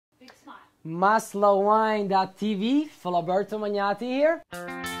MaslaWine.tv, Filiberto Magnati here.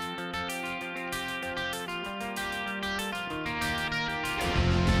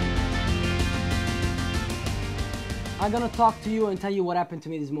 I'm gonna talk to you and tell you what happened to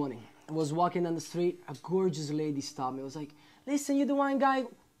me this morning. I was walking down the street, a gorgeous lady stopped me. I was like, listen, you're the wine guy,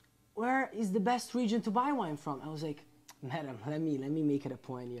 where is the best region to buy wine from? I was like, madam, let me make it a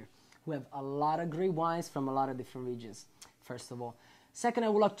point here. We have a lot of great wines from a lot of different regions, first of all. Second, I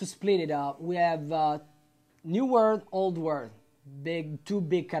would like to split it up. We have New World, Old World, two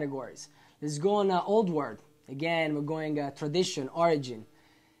big categories. Let's go on Old World. Again, we're going tradition, origin.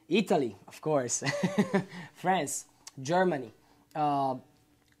 Italy, of course. France, Germany.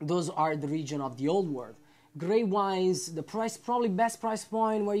 Those are the region of the Old World. Great wines, the price, probably best price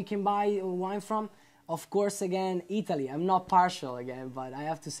point where you can buy wine from. Of course, again, Italy. I'm not partial again, but I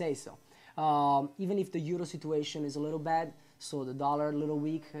have to say so. Even if the euro situation is a little bad, so the dollar a little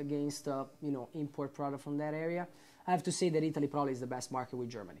weak against import product from that area, I have to say that Italy probably is the best market with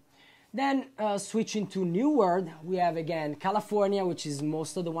Germany. Then switching to New World, we have again California, which is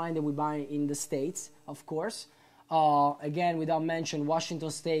most of the wine that we buy in the States, of course. Again, without mention, Washington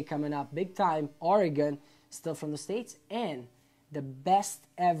State coming up big time, Oregon, still from the States, and the best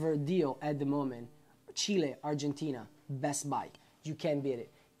ever deal at the moment, Chile, Argentina, best buy. You can't beat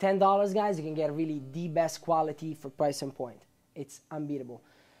it. $10, guys, you can get really the best quality for price and point. It's unbeatable.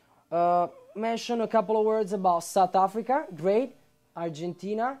 Mention a couple of words about South Africa, great.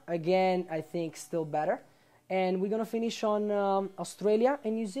 Argentina, again, I think still better. And we're going to finish on Australia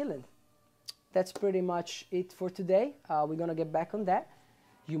and New Zealand. That's pretty much it for today. We're going to get back on that.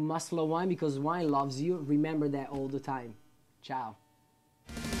 You must love wine because wine loves you. Remember that all the time. Ciao.